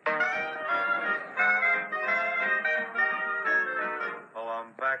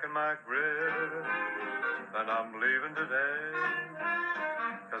packing my grip, and I'm leaving today,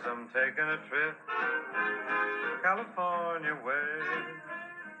 'cause I'm taking a trip California way.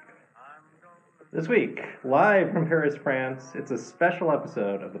 This week, live from Paris, France, it's a special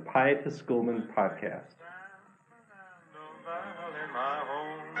episode of the Pie to Schoolman podcast.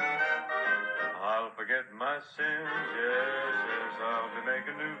 I'll forget my sins, yes, I'll be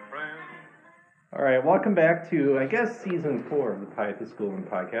making new friends. All right, welcome back to, I guess, season 4 of the Pie to Schoolman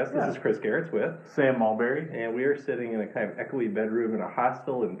podcast. This is Chris Garretts with Sam Mulberry. And we are sitting in a kind of echoey bedroom in a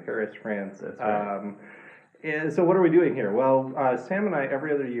hostel in Paris, France. That's right. And so what are we doing here? Well, Sam and I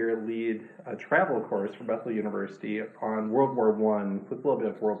every other year lead a travel course for Bethel University on World War I with a little bit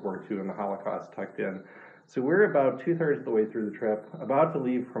of World War II and the Holocaust tucked in. So we're about 2/3 of the way through the trip, about to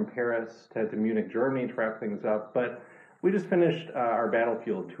leave from Paris to head to Munich, Germany to wrap things up. But we just finished our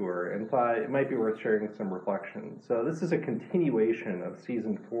battlefield tour and thought it might be worth sharing some reflections. So this is a continuation of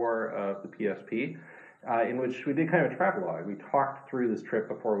season 4 of the PSP, in which we did kind of a travelogue. We talked through this trip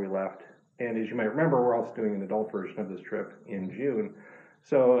before we left. And as you might remember, we're also doing an adult version of this trip in June.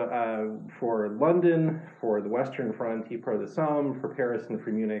 So for London, for the Western Front, Ypres de Somme, for Paris and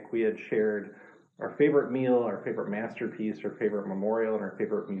for Munich, we had shared our favorite meal, our favorite masterpiece, our favorite memorial, and our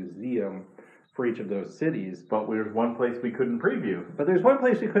favorite museum for each of those cities. But there's one place we couldn't preview. But there's one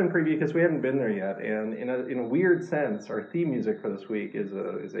place we couldn't preview because we hadn't been there yet. And in a weird sense, our theme music for this week is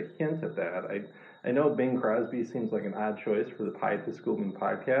a hint at that. I know Bing Crosby seems like an odd choice for the Pie to Schoolman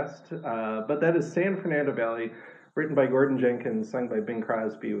podcast, but that is San Fernando Valley, written by Gordon Jenkins, sung by Bing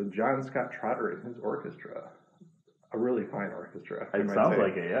Crosby with John Scott Trotter and his orchestra. A really fine orchestra. It sounds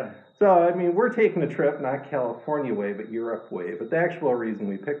like it, yeah. So, I mean, we're taking a trip, not California way, but Europe way. But the actual reason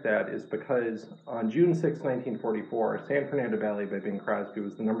we picked that is because on June 6, 1944, San Fernando Valley by Bing Crosby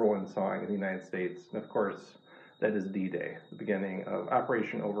was the #1 song in the United States. And of course, that is D-Day, the beginning of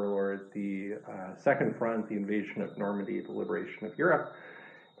Operation Overlord, the Second Front, the invasion of Normandy, the liberation of Europe.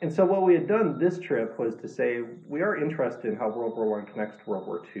 And so what we had done this trip was to say, we are interested in how World War I connects to World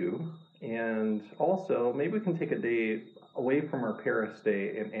War II. And also, maybe we can take a day away from our Paris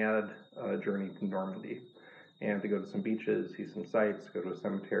stay and add a journey to Normandy. And to go to some beaches, see some sights, go to a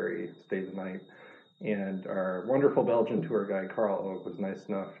cemetery, stay the night. And our wonderful Belgian tour guide, Carl Oak, was nice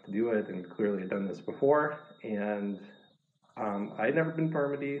enough to do it and clearly had done this before. And I'd never been to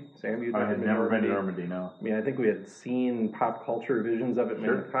Normandy. Sam, you'd never been to Normandy, no. I mean, I think we had seen pop culture visions of it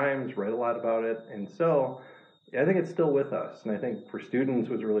many times, read a lot about it. And so I think it's still with us. And I think for students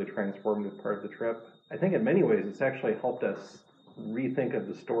it was a really transformative part of the trip. I think in many ways it's actually helped us rethink of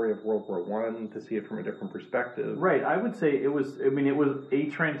the story of World War I to see it from a different perspective. Right. I would say it was a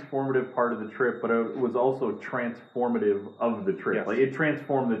transformative part of the trip, but it was also transformative of the trip. Yes. Like, it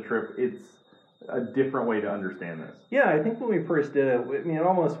transformed the trip. It's a different way to understand this. Yeah, I think when we first did it, it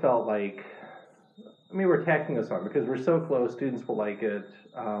almost felt like, we're tacking this on because we're so close, students will like it.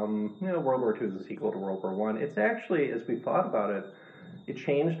 World War II is a sequel to World War I. It's actually, as we thought about it, it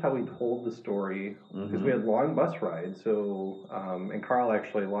changed how we told the story because we had long bus rides. So, and Carl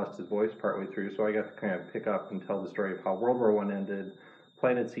actually lost his voice partway through, so I got to kind of pick up and tell the story of how World War I ended,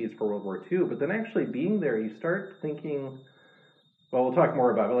 planted seeds for World War II. But then actually being there, you start thinking, well, we'll talk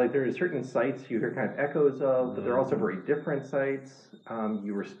more about it. Like, there are certain sites you hear kind of echoes of, but they're also very different sites.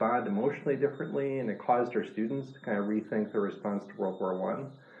 You respond emotionally differently, and it caused our students to kind of rethink their response to World War I.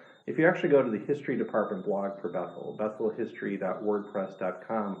 If you actually go to the history department blog for Bethel,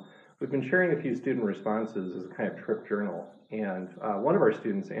 bethelhistory.wordpress.com, we've been sharing a few student responses as a kind of trip journal. And one of our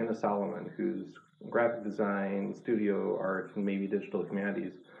students, Anna Solomon, who's graphic design, studio art, and maybe digital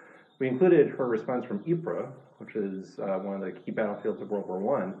humanities, we included her response from Ypres, which is one of the key battlefields of World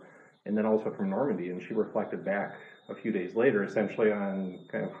War I, and then also from Normandy. And she reflected back a few days later, essentially on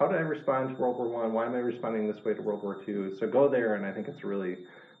kind of how did I respond to World War I? Why am I responding this way to World War II? So go there, and I think it's a really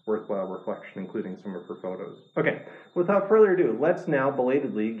worthwhile reflection, including some of her photos. Okay, without further ado, let's now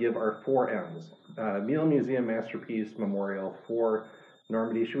belatedly give our 4 M's. Meal, Museum, Masterpiece, Memorial, for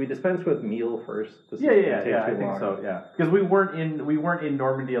Normandy. Should we dispense with meal first? Yeah, I think so, yeah. Because we weren't in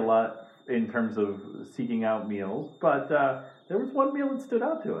Normandy a lot in terms of seeking out meals, but there was one meal that stood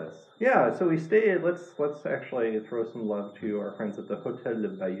out to us. Yeah, so we stayed, let's actually throw some love to our friends at the Hôtel de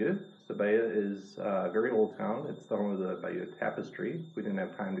Bayeux. So Bayeux is a very old town. It's the home of the Bayeux Tapestry. We didn't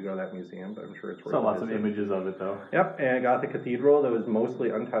have time to go to that museum, but I'm sure it's worth it. Saw lots of images of it, though. Yep, and Gothic Cathedral that was mostly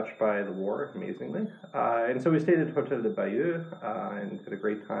untouched by the war, amazingly. And so we stayed at Hôtel de Bayeux and had a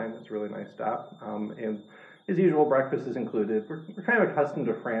great time. It was a really nice stop. And as usual, breakfast is included. We're kind of accustomed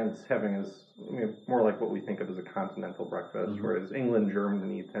to France having more like what we think of as a continental breakfast, whereas England,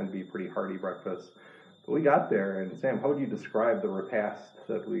 Germany tend to be pretty hearty breakfasts. But we got there, and Sam, how would you describe the repast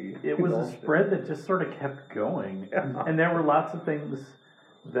that we? It was a indulged in? spread that just sort of kept going, Yeah. and there were lots of things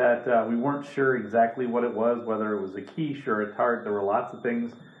that we weren't sure exactly what it was, whether it was a quiche or a tart. There were lots of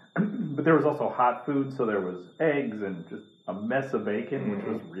things, but there was also hot food, so there was eggs and just a mess of bacon, which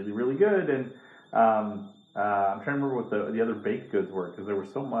was really, really good. And I'm trying to remember what the other baked goods were, because there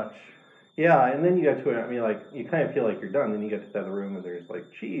was so much. Yeah, and then you get to it. I mean, like you kind of feel like you're done. Then you get to the other room, and there's like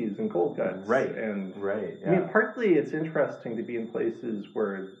cheese and cold cuts. Right. And Right. I mean, partly it's interesting to be in places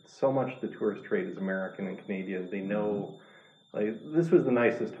where so much of the tourist trade is American and Canadian. They know, like, this was the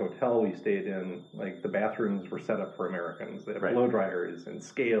nicest hotel we stayed in. Like, the bathrooms were set up for Americans. They have Right. blow dryers and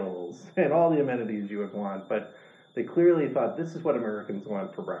scales and all the amenities you would want. But they clearly thought this is what Americans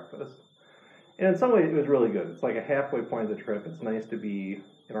want for breakfast. And in some ways, it was really good. It's like a halfway point of the trip. It's nice to be,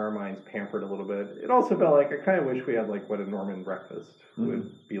 in our minds, pampered a little bit. It also felt like I kind of wish we had like what a Norman breakfast would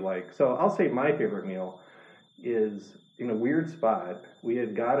be like. So I'll say my favorite meal is in a weird spot. We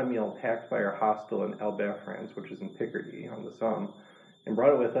had got a meal packed by our hostel in Albert, France, which is in Picardy on the Somme, and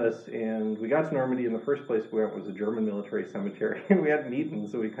brought it with us. And we got to Normandy, and the first place we went was a German military cemetery, and we hadn't eaten,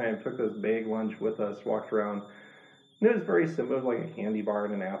 so we kind of took this bag lunch with us, walked around. And it was very simple. It was like a candy bar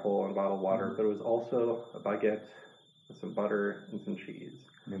and an apple and a bottle of water, but it was also a baguette with some butter and some cheese.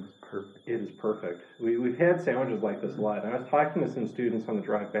 It was perfect. It is perfect. We've had sandwiches like this a lot. And I was talking to some students on the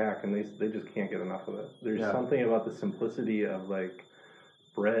drive back, and they just can't get enough of it. There's something about the simplicity of like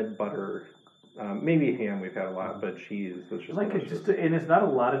bread, butter, maybe ham. We've had a lot, but cheese was just Like and it's not a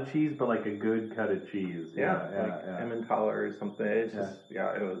lot of cheese, but like a good cut of cheese. Like Emmentaler or something. It's just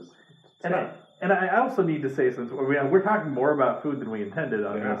it was. And I also need to say, since we're talking more about food than we intended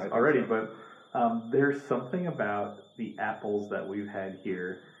on this already, so. but there's something about the apples that we've had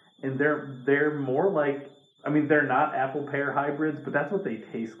here, and they're more like, I mean, they're not apple pear hybrids, but that's what they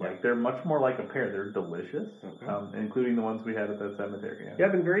taste like. They're much more like a pear. They're delicious, including the ones we had at that cemetery. Yeah,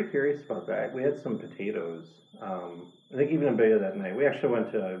 I've been very curious about that. We had some potatoes. I think even in Beta that night, we actually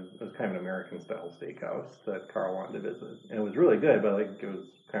went to, it was kind of an American-style steakhouse that Carl wanted to visit. And it was really good, but like it was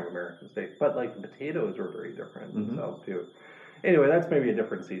kind of American steak. But like the potatoes were very different themselves too. Anyway, that's maybe a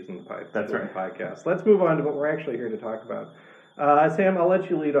different season of podcast. Let's move on to what we're actually here to talk about. Sam, I'll let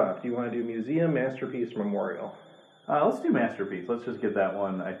you lead off. Do you want to do museum, masterpiece, memorial? Let's do masterpiece. Let's just get that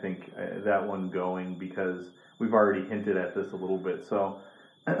one, I think, that one going, because we've already hinted at this a little bit. So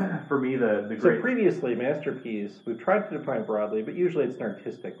for me, the great... So previously, masterpiece, we've tried to define broadly, but usually it's an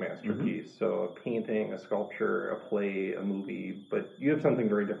artistic masterpiece. So a painting, a sculpture, a play, a movie, but you have something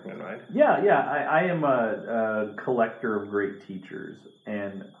very different in mind. Yeah. I am a collector of great teachers,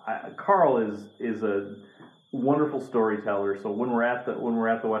 and Carl is a wonderful storyteller. So when we're at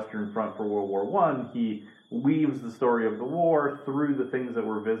the Western Front for World War I, he weaves the story of the war through the things that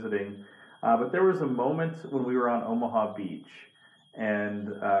we're visiting. But there was a moment when we were on Omaha Beach,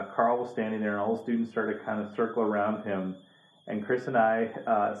 and Carl was standing there, and all the students started to kind of circle around him, and Chris and I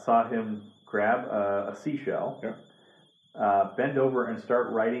saw him grab a seashell, bend over, and start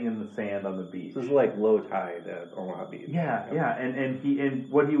writing in the sand on the beach. This is like low tide at Omaha Beach. Yeah. And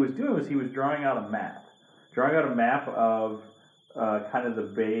what he was doing was he was drawing out a map of kind of the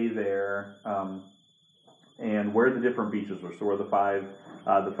bay there, and where the different beaches were. So where the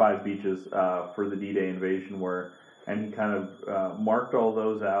five beaches for the D-Day invasion were, and he kind of marked all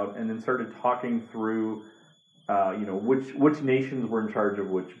those out, and then started talking through, which nations were in charge of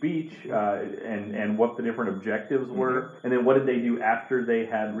which beach, and what the different objectives were, and then what did they do after they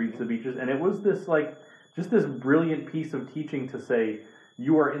had reached the beaches. And it was this just this brilliant piece of teaching to say,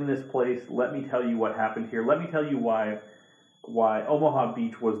 you are in this place. Let me tell you what happened here. Let me tell you why Omaha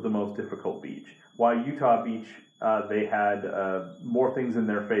Beach was the most difficult beach. Why Utah Beach, they had more things in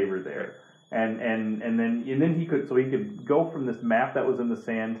their favor there. And then he could go from this map that was in the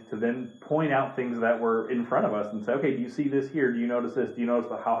sand to then point out things that were in front of us and say, okay, do you see this here? Do you notice this? Do you notice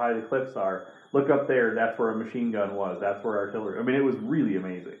how high the cliffs are? Look up there. That's where a machine gun was. That's where artillery. I mean, it was really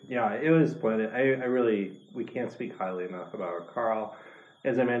amazing. Yeah, it was splendid. we can't speak highly enough about Carl.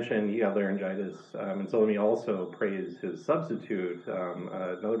 As I mentioned, he got laryngitis, and so let me also praise his substitute,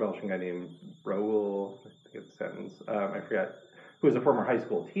 another Belgian guy named Raoul, I think it's the sentence, I forget, who was a former high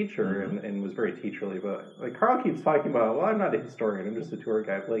school teacher and was very teacherly. But like Carl keeps talking about, well, I'm not a historian, I'm just a tour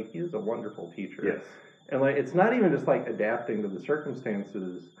guide. But like, he's a wonderful teacher. Yes. And like, it's not even just like adapting to the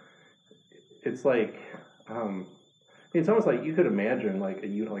circumstances. It's like, it's almost like you could imagine like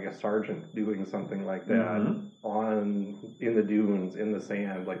a sergeant doing something like that in the dunes, in the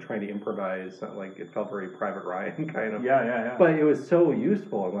sand, like trying to improvise. Like it felt very Private Ryan kind of. Yeah. But it was so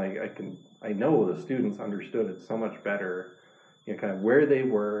useful, and like I know the students understood it so much better, kind of where they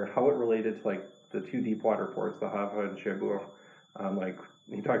were, how it related to like the two deep water ports, the Havre and Cherbourg. Like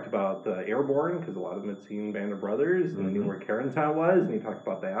he talked about the airborne because a lot of them had seen Band of Brothers and they knew where Carentan was, and he talked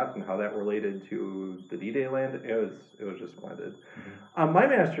about that and how that related to the D-Day land. It was just splendid. My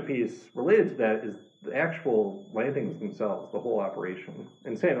masterpiece related to that is the actual landings themselves, the whole operation.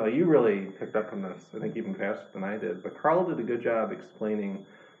 And Samuel, you really picked up on this, I think even faster than I did. But Carl did a good job explaining.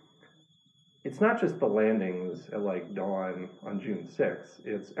 It's not just the landings at like dawn on June 6th.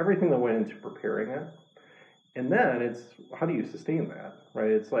 It's everything that went into preparing it. And then it's how do you sustain that, right?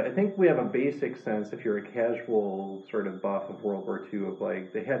 It's like I think we have a basic sense if you're a casual sort of buff of World War II of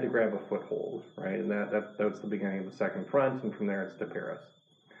like they had to grab a foothold, right? And that was the beginning of the Second Front, and from there it's to Paris.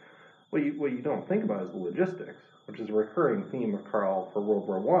 What you don't think about is the logistics, which is a recurring theme of Carl for World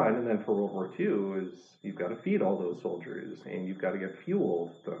War I, and then for World War II is you've got to feed all those soldiers, and you've got to get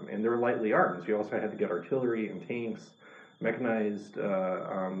fuel to them, and they're lightly armed. So you also had to get artillery and tanks, mechanized,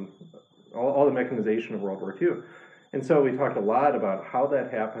 all the mechanization of World War II. And so we talked a lot about how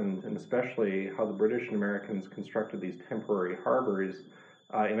that happened, and especially how the British and Americans constructed these temporary harbors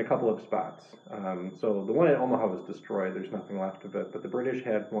in a couple of spots. So the one at Omaha was destroyed. There's nothing left of it. But the British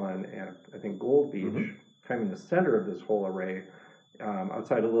had one at, I think, Gold Beach, kind of in the center of this whole array,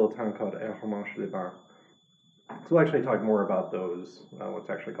 outside a little town called Hermanche-les-Bains. So we'll actually talk more about those, what's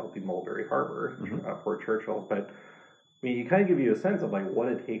actually called the Mulberry Harbor, Fort Churchill. But I mean, you kind of give you a sense of like what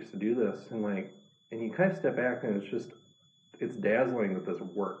it takes to do this, and you kind of step back and it's dazzling that this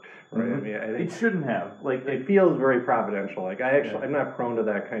worked, right? I mean, I think it shouldn't have. Like it feels very providential. Like I'm not prone to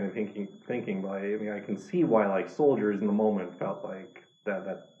that kind of thinking, but I mean, I can see why like soldiers in the moment felt like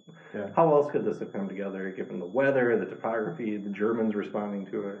that. Yeah. How else could this have come together, given the weather, the topography, the Germans responding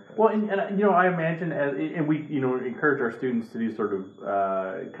to it? Well, and I imagine, and we encourage our students to do sort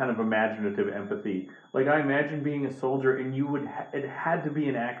of kind of imaginative empathy. Like I imagine being a soldier, and it had to be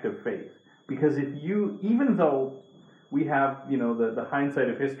an act of faith, because even though we have the hindsight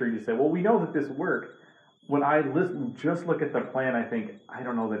of history to say, well, we know that this worked. When I just look at the plan, I think I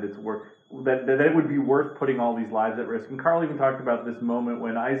don't know that it's worked. That it would be worth putting all these lives at risk. And Carl even talked about this moment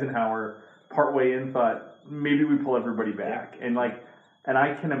when Eisenhower, partway in, thought maybe we pull everybody back. And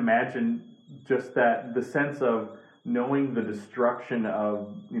I can imagine just that the sense of knowing the destruction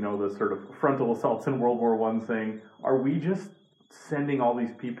of the sort of frontal assaults in World War I, saying, are we just sending all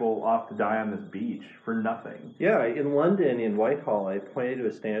these people off to die on this beach for nothing? Yeah, in London, in Whitehall, I pointed to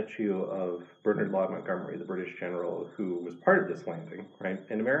a statue of Bernard Law Montgomery, the British general who was part of this landing, right?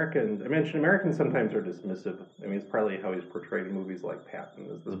 And Americans sometimes are dismissive. I mean, it's partly how he's portrayed in movies like Patton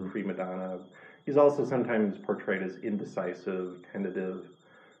as this prima donna. He's also sometimes portrayed as indecisive, tentative.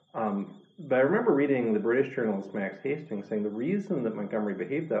 But I remember reading the British journalist Max Hastings saying the reason that Montgomery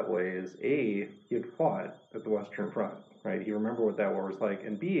behaved that way is A, he had fought at the Western Front, right? He remembered what that war was like.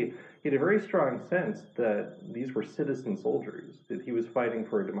 And B, he had a very strong sense that these were citizen soldiers, that he was fighting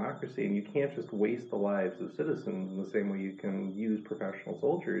for a democracy, and you can't just waste the lives of citizens in the same way you can use professional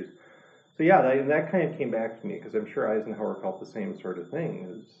soldiers. So yeah, that kind of came back to me, because I'm sure Eisenhower felt the same sort of thing.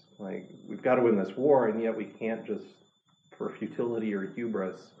 Is like, we've got to win this war, and yet we can't just, for futility or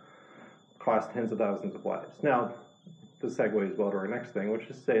hubris, cost tens of thousands of lives. Now, this segues well to our next thing, which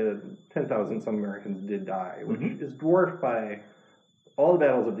is to say that 10,000 some Americans did die, which is dwarfed by all the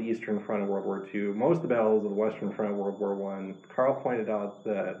battles of the Eastern Front of World War II, most of the battles of the Western Front of World War I. Carl pointed out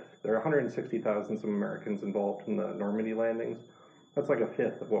that there are 160,000 some Americans involved in the Normandy landings. That's like a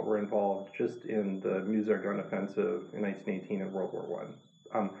fifth of what were involved just in the Meuse-Argonne offensive in 1918 in World War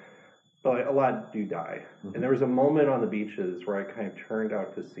I. But a lot do die. And there was a moment on the beaches where I kind of turned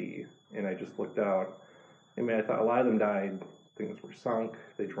out to sea, and I just looked out. I mean, I thought a lot of them died. Things were sunk.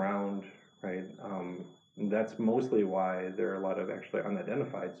 They drowned, right? And that's mostly why there are a lot of actually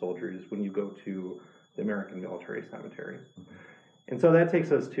unidentified soldiers when you go to the American Military Cemetery. And so that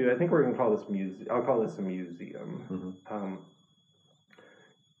takes us to, I think we're going to call this I'll call this a museum.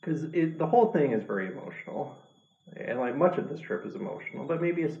 Because the whole thing is very emotional. And like much of this trip is emotional, but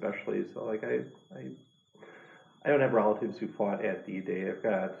maybe especially so. Like I don't have relatives who fought at D-Day. I've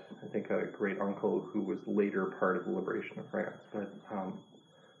got, I think, a great uncle who was later part of the liberation of France. But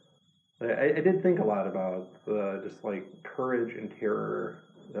I did think a lot about the just like courage and terror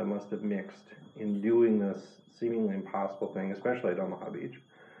that must have mixed in doing this seemingly impossible thing, especially at Omaha Beach.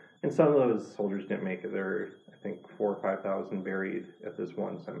 And some of those soldiers didn't make it. There are, I think, 4,000 or 5,000 buried at this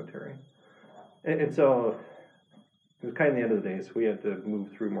one cemetery. And so it was kind of the end of the day, so we had to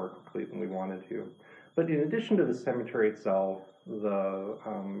move through more quickly than we wanted to. But in addition to the cemetery itself, the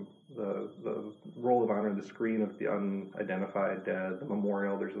roll of honor, the screen of the unidentified dead, the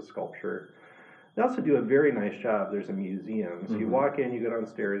memorial, there's a sculpture. They also do a very nice job. There's a museum. So you Mhm. walk in, you go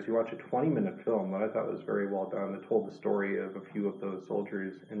downstairs, you watch a 20-minute film that I thought was very well done that told the story of a few of those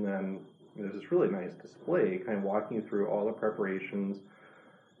soldiers. And then there's this really nice display kind of walking you through all the preparations,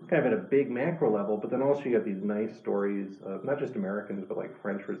 kind of at a big macro level, but then also you have these nice stories of not just Americans, but like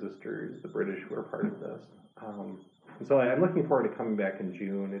French resistors, the British who are part of this. And so I'm looking forward to coming back in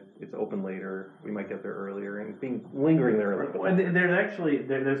June. It's open later. We might get there earlier and lingering there a little bit. Well, and there's actually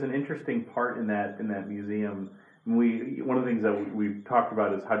there's an interesting part in that museum. One of the things that we've talked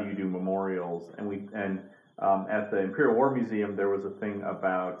about is how do you do memorials, and at the Imperial War Museum there was a thing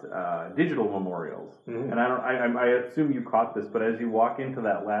about digital memorials. Mhm. And I assume you caught this, but as you walk into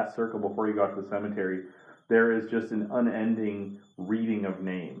that last circle before you got to the cemetery, there is just an unending reading of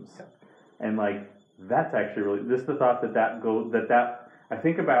names, and like. That's actually really. This is the thought that I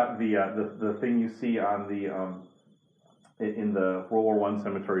think about the thing you see on the in the World War I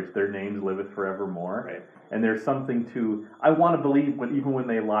cemeteries. Their names liveth forevermore, Right. And there's something to. I want to believe even when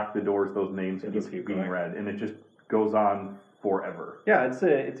they lock the doors, those names just keep keep being going. read, and it just goes on forever. Yeah, it's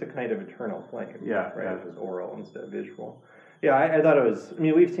a kind of eternal flame. Yeah, right. yeah. It's just oral instead of visual. Yeah, I thought it was. I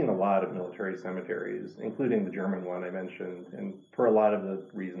mean, we've seen a lot of military cemeteries, including the German one I mentioned, and for a lot of the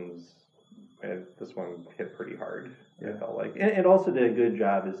reasons. And this one hit pretty hard. Yeah. I felt like, and it also did a good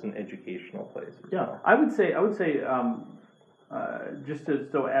job as an educational place. As Yeah, well. I would say just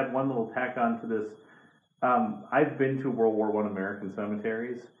to add one little tack on to this, I've been to World War I American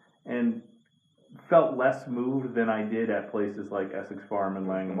cemeteries and felt less moved than I did at places like Essex Farm and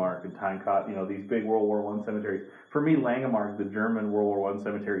Langemark and Tynkot, these big World War I cemeteries. For me, Langemark, the German World War I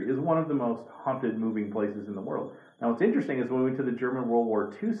cemetery, is one of the most haunted, moving places in the world. Now, what's interesting is when we went to the German World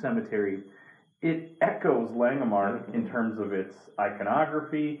War II cemetery, it echoes Langemark in terms of its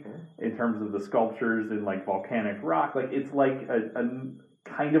iconography, in terms of the sculptures in like volcanic rock. Like it's like a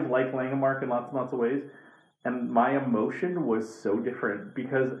kind of like Langemark in lots and lots of ways. And my emotion was so different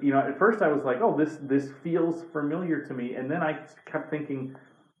because at first I was like, oh, this feels familiar to me, and then I kept thinking,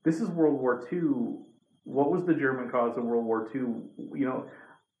 this is World War II. What was the German cause in World War II?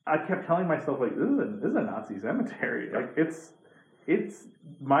 I kept telling myself like, this is a Nazi cemetery. Like it's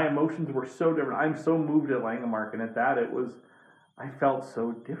my emotions were so different. I'm so moved at Langemark, and at that I felt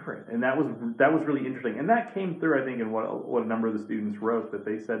so different, and that was really interesting. And that came through, I think, in what a number of the students wrote, that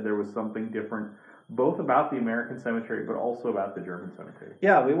they said there was something different, both about the American cemetery, but also about the German cemetery.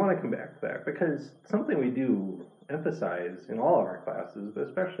 Yeah, we want to come back to that because something we do emphasize in all of our classes, but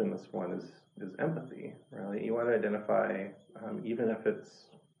especially in this one, is empathy. Really, you want to identify, even if it's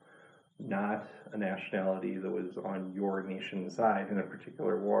not a nationality that was on your nation's side in a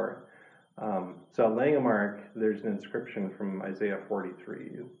particular war. So at Langemark, there's an inscription from Isaiah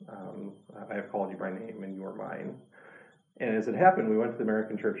 43. I have called you by name and you are mine. And as it happened, we went to the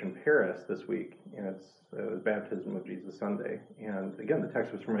American Church in Paris this week, and it was Baptism of Jesus Sunday. And again, the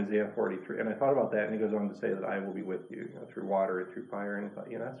text was from Isaiah 43. And I thought about that, and he goes on to say that I will be with you, through water and through fire. And I thought,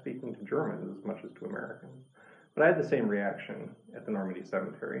 that's speaking to Germans as much as to Americans. But I had the same reaction at the Normandy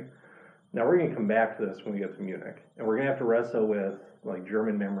Cemetery. Now we're going to come back to this when we get to Munich, and we're going to have to wrestle with like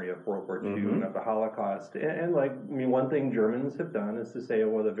German memory of World War II and of the Holocaust. And one thing Germans have done is to say,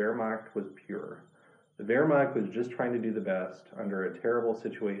 well, the Wehrmacht was pure. The Wehrmacht was just trying to do the best under a terrible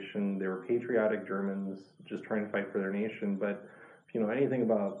situation. They were patriotic Germans just trying to fight for their nation. But if you know anything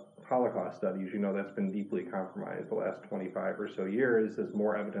about Holocaust studies, that's been deeply compromised the last 25 or so years as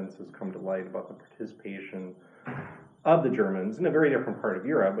more evidence has come to light about the participation of the Germans in a very different part of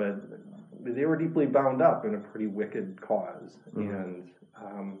Europe, but they were deeply bound up in a pretty wicked cause. And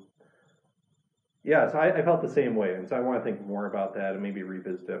so I felt the same way, and so I want to think more about that and maybe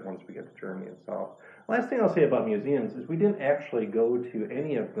revisit it once we get to Germany itself. Last thing I'll say about museums is we didn't actually go to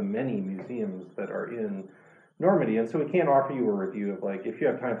any of the many museums that are in Normandy, and so we can't offer you a review of if you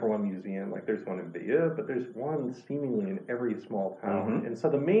have time for one museum, there's one in Bayeux, but there's one seemingly in every small town. And so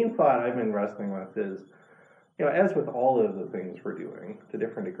the main thought I've been wrestling with is, as with all of the things we're doing to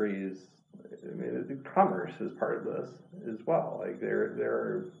different degrees, commerce is part of this as well.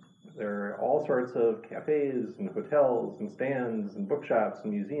 There are all sorts of cafes and hotels and stands and bookshops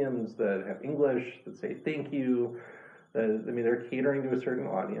and museums that have English, that say thank you. They're catering to a certain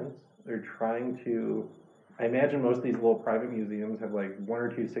audience. They're trying to. I imagine most of these little private museums have one or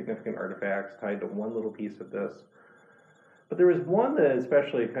two significant artifacts tied to one little piece of this. But there was one that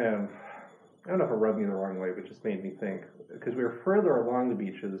especially I don't know if it rubbed me the wrong way, but just made me think, because we were further along the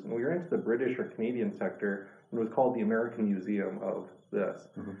beaches, and we were into the British or Canadian sector, and it was called the American Museum of this.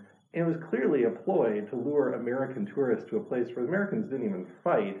 And it was clearly a ploy to lure American tourists to a place where the Americans didn't even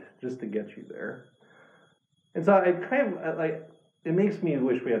fight just to get you there. And so it makes me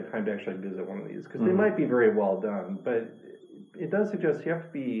wish we had time to actually visit one of these, because they might be very well done, but it does suggest you have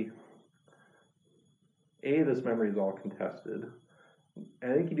to be, this memory is all contested.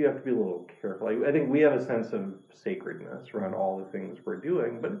 And I think you do have to be a little careful. I think we have a sense of sacredness around all the things we're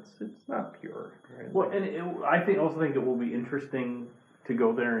doing, but it's not pure. Right? Well, and I also think it will be interesting to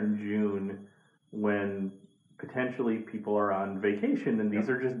go there in June when potentially people are on vacation, and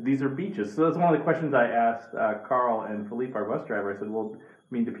these are beaches. So that's one of the questions I asked Carl and Philippe, our bus driver. I said, well,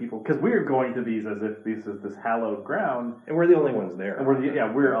 I mean, to people, because we're going to these as if this is this hallowed ground, and we're the only ones there. And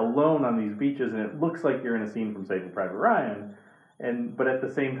we're alone on these beaches, and it looks like you're in a scene from Saving Private Ryan. But at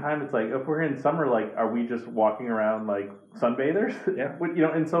the same time, it's like, if we're in summer, like, are we just walking around like sunbathers? Yeah.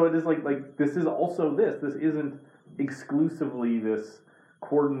 And so it is like this is also this. This isn't exclusively this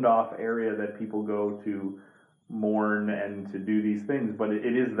cordoned off area that people go to mourn and to do these things, but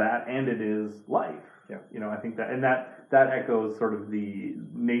it is that, and it is life. Yeah. I think that echoes sort of the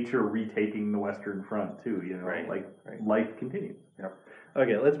nature retaking the Western Front too. Right. Life continues. Yep.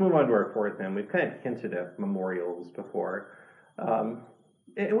 Okay, let's move on to our fourth then. We've kind of hinted at memorials before.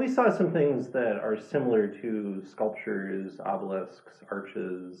 And we saw some things that are similar to sculptures, obelisks,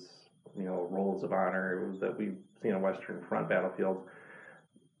 arches, rolls of honor that we've seen on Western Front battlefields.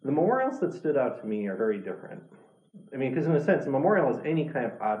 The memorials that stood out to me are very different. I mean, because in a sense, a memorial is any kind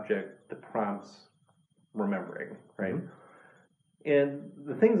of object that prompts remembering, right? Mm-hmm. And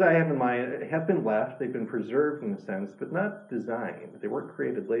the things I have in mind have been left, they've been preserved in a sense, but not designed. They weren't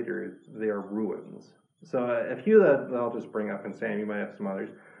created later, they are ruins. So a few that I'll just bring up, and Sam, you might have some others.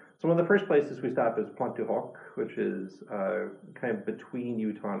 So one of the first places we stopped is Pointe du Hoc, which is kind of between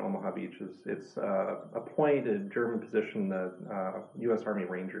Utah and Omaha beaches. It's a point, a German position that U.S. Army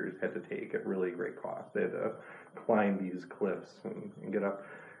Rangers had to take at really great cost. They had to climb these cliffs and get up.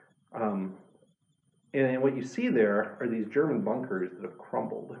 And what you see there are these German bunkers that have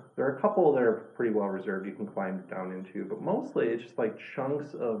crumbled. There are a couple that are pretty well reserved you can climb down into, but mostly it's just like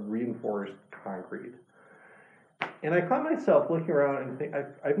chunks of reinforced concrete. And I caught myself looking around and think,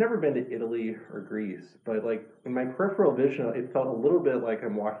 I've never been to Italy or Greece, but like in my peripheral vision, it felt a little bit like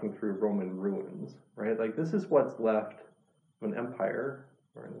I'm walking through Roman ruins, right? Like this is what's left of an empire,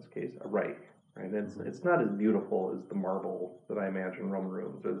 or in this case, a Reich, right? It's not as beautiful as the marble that I imagine Roman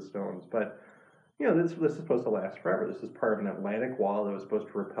ruins or the stones, but this is supposed to last forever. This is part of an Atlantic wall that was supposed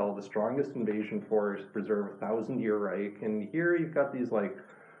to repel the strongest invasion force, preserve a 1,000-year Reich, and here you've got these like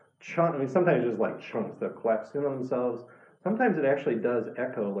sometimes just like chunks that collapse in on themselves. Sometimes it actually does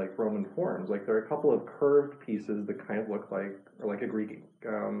echo like Roman forms. Like there are a couple of curved pieces that kind of look like a Greek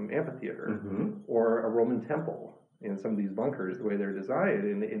amphitheater or a Roman temple in some of these bunkers, the way they're designed.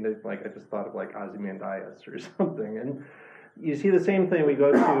 And I just thought of like Ozymandias or something. And you see the same thing. We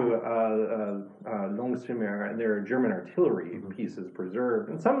go to Longsumer, and there are German artillery pieces preserved,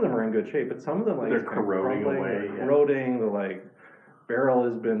 and some of them are in good shape, but some of them they're corroding away, corroding. The barrel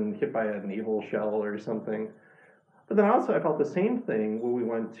has been hit by a naval shell or something. But then also I felt the same thing when we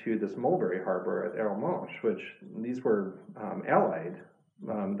went to this mulberry harbor at Arromanches, which these were Allied.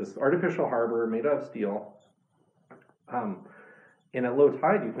 This artificial harbor made out of steel. And at low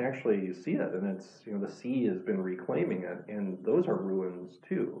tide, you can actually see it, and it's the sea has been reclaiming it, and those are ruins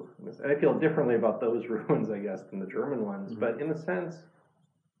too. And I feel differently about those ruins, I guess, than the German ones. But in a sense,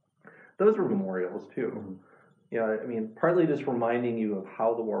 those are memorials too. I mean, partly just reminding you of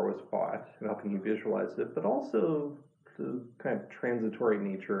how the war was fought and helping you visualize it, but also the kind of transitory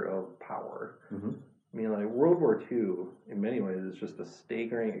nature of power. I mean, like World War II, in many ways, is just a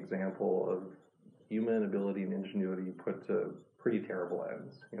staggering example of human ability and ingenuity put to pretty terrible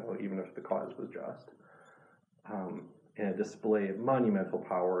ends, even if the cause was just. And a display of monumental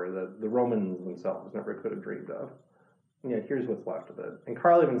power that the Romans themselves never could have dreamed of. Here's what's left of it. And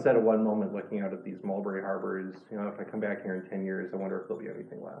Carl even said at one moment, looking out at these mulberry harbors, if I come back here in 10 years, I wonder if there'll be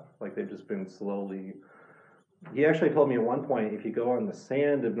anything left. Like they've just been slowly. He actually told me at one point, if you go on the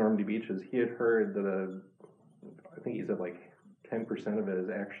sand of Normandy beaches, he had heard that I think he said like 10% of it is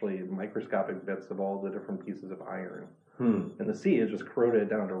actually microscopic bits of all the different pieces of iron. And the sea has just corroded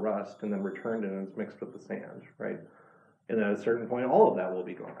down to rust and then returned and it's mixed with the sand, right? And then at a certain point, all of that will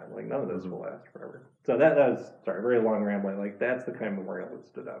be gone. Like none of this will last forever. So that was, very long rambling. Like that's the kind of memorial that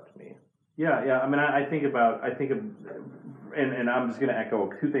stood out to me. Yeah. I mean, I think of, and I'm just going to echo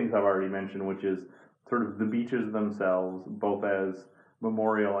two things I've already mentioned, which is sort of the beaches themselves, both as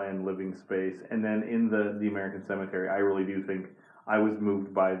memorial and living space. And then in the American Cemetery, I really do think I was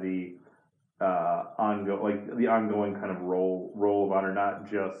moved by the ongoing kind of roll of honor,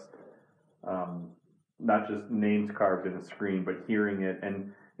 not just names carved in a screen, but hearing it.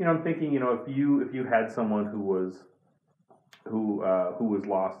 And I'm thinking, if you had someone who was who was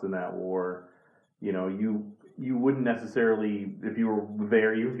lost in that war. You know, you wouldn't necessarily, if you were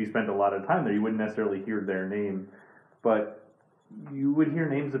there, even if you spent a lot of time there, you wouldn't necessarily hear their name, but you would hear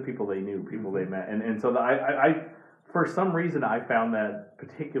names of people they knew, people they met, and so I for some reason I found that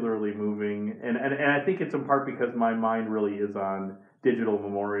particularly moving, and I think it's in part because my mind really is on digital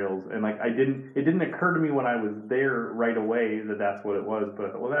memorials, and like it didn't occur to me when I was there right away that that's what it was,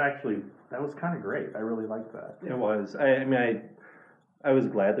 but well, that was kind of great. I really liked that. It was. I mean, I was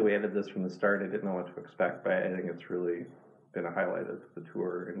glad that we added this from the start. I didn't know what to expect, but I think it's really been a highlight of the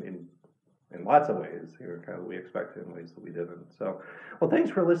tour in lots of ways. Kind of we expected in ways that we didn't. So, well, thanks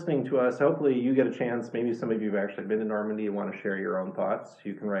for listening to us. Hopefully you get a chance. Maybe some of you have actually been to Normandy and want to share your own thoughts.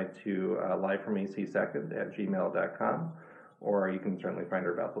 You can write to livefromac2nd@gmail.com, or you can certainly find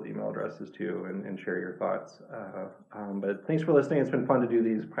our Bethel email addresses too and share your thoughts. But thanks for listening. It's been fun to do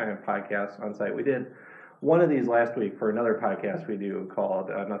these kind of podcasts on site. We did one of these last week for another podcast we do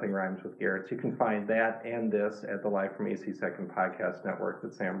called Nothing Rhymes with Garrett. So you can find that and this at the Live from AC Second podcast network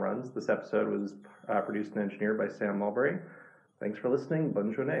that Sam runs. This episode was produced and engineered by Sam Mulberry. Thanks for listening.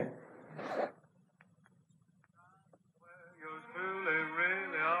 Bonne journée.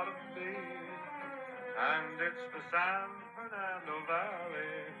 And it's the San Fernando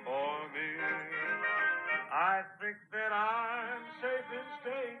Valley for me. I think that I'm safe in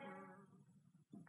state